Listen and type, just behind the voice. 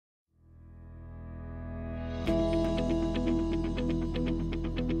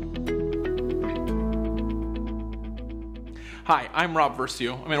Hi, I'm Rob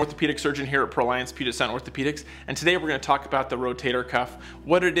Vercio. I'm an orthopedic surgeon here at Proliance Puget Sound Orthopedics, and today we're going to talk about the rotator cuff,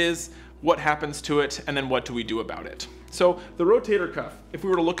 what it is, what happens to it, and then what do we do about it. So the rotator cuff, if we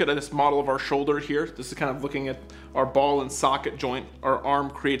were to look at this model of our shoulder here, this is kind of looking at our ball and socket joint. Our arm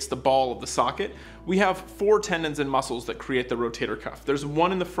creates the ball of the socket. We have 4 tendons and muscles that create the rotator cuff. There's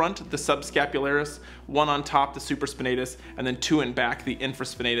one in the front, the subscapularis, one on top, the supraspinatus, and then 2 in back, the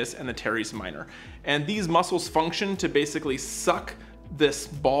infraspinatus and the teres minor. And these muscles function to basically suck this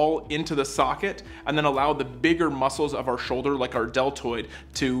ball into the socket and then allow the bigger muscles of our shoulder, like our deltoid,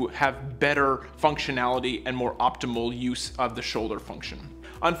 to have better functionality and more optimal use of the shoulder function.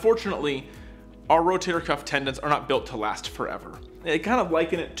 Unfortunately, our rotator cuff tendons are not built to last forever. They kind of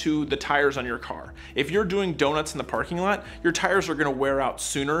liken it to the tires on your car. If you're doing donuts in the parking lot, your tires are going to wear out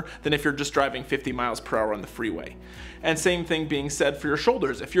sooner than if you're just driving 50 miles per hour on the freeway. And same thing being said for your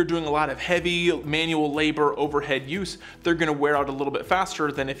shoulders. If you're doing a lot of heavy manual labor, overhead use, they're going to wear out a little bit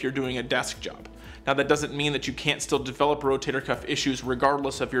faster than if you're doing a desk job. Now that doesn't mean that you can't still develop rotator cuff issues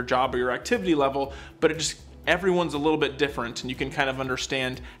regardless of your job or your activity level, but everyone's a little bit different, and you can kind of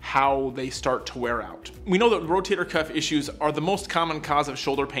understand how they start to wear out. We know that rotator cuff issues are the most common cause of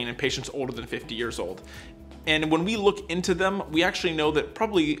shoulder pain in patients older than 50 years old. And when we look into them, we actually know that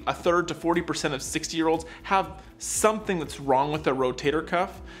probably 1/3 to 40% of 60-year-olds have something that's wrong with their rotator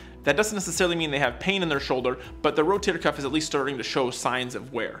cuff. That doesn't necessarily mean they have pain in their shoulder, but the rotator cuff is at least starting to show signs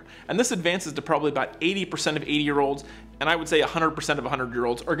of wear. And this advances to probably about 80% of 80-year-olds, and I would say 100% of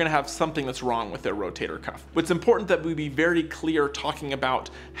 100-year-olds are going to have something that's wrong with their rotator cuff. But it's important that we be very clear talking about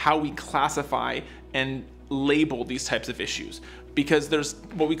how we classify and label these types of issues, because there's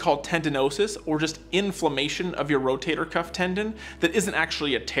what we call tendinosis, or just inflammation of your rotator cuff tendon that isn't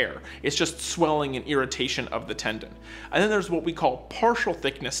actually a tear. It's just swelling and irritation of the tendon. And then there's what we call partial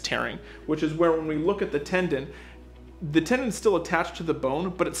thickness tearing, which is where when we look at the tendon's still attached to the bone,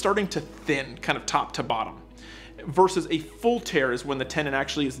 but it's starting to thin, kind of top to bottom. Versus a full tear is when the tendon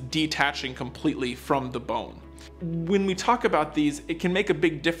actually is detaching completely from the bone. When we talk about these, it can make a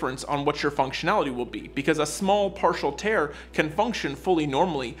big difference on what your functionality will be, because a small partial tear can function fully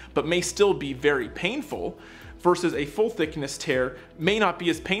normally but may still be very painful, versus a full thickness tear may not be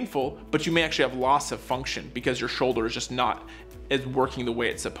as painful, but you may actually have loss of function because your shoulder is just not as working the way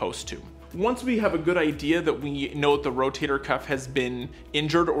it's supposed to. Once we have a good idea that we know that the rotator cuff has been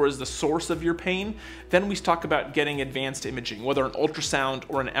injured or is the source of your pain, then we talk about getting advanced imaging, whether an ultrasound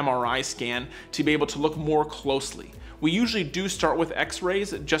or an MRI scan, to be able to look more closely. We usually do start with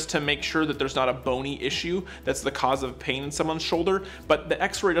x-rays just to make sure that there's not a bony issue that's the cause of pain in someone's shoulder, but the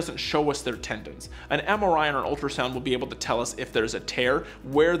x-ray doesn't show us their tendons. An MRI or an ultrasound will be able to tell us if there's a tear,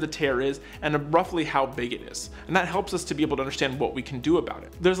 where the tear is, and roughly how big it is. And that helps us to be able to understand what we can do about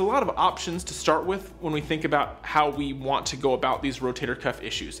it. There's a lot of options to start with when we think about how we want to go about these rotator cuff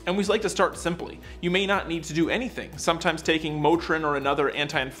issues. And we like to start simply. You may not need to do anything. Sometimes taking Motrin or another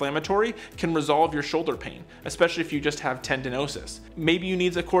anti-inflammatory can resolve your shoulder pain, especially if you just have tendinosis. Maybe you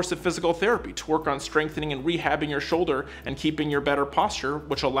need a course of physical therapy to work on strengthening and rehabbing your shoulder and keeping your better posture,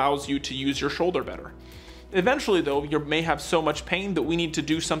 which allows you to use your shoulder better. Eventually though, you may have so much pain that we need to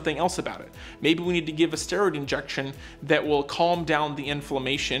do something else about it. Maybe we need to give a steroid injection that will calm down the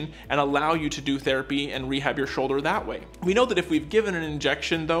inflammation and allow you to do therapy and rehab your shoulder that way. We know that if we've given an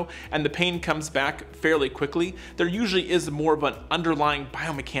injection though, and the pain comes back fairly quickly, there usually is more of an underlying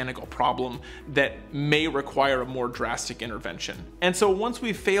biomechanical problem that may require a more drastic intervention. And so once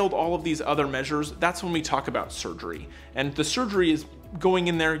we've failed all of these other measures, that's when we talk about surgery. And the surgery is going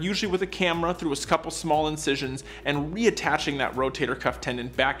in there usually with a camera through a couple small incisions and reattaching that rotator cuff tendon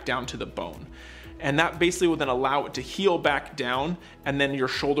back down to the bone. And that basically will then allow it to heal back down and then your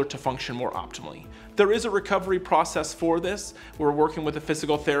shoulder to function more optimally. There is a recovery process for this. We're working with a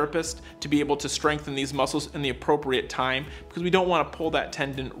physical therapist to be able to strengthen these muscles in the appropriate time, because we don't want to pull that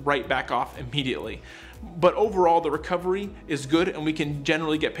tendon right back off immediately. But overall, the recovery is good, and we can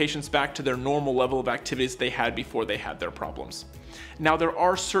generally get patients back to their normal level of activities they had before they had their problems. Now, there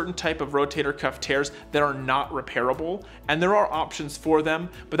are certain type of rotator cuff tears that are not repairable, and there are options for them,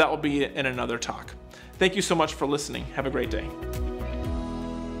 but that will be in another talk. Thank you so much for listening. Have a great day.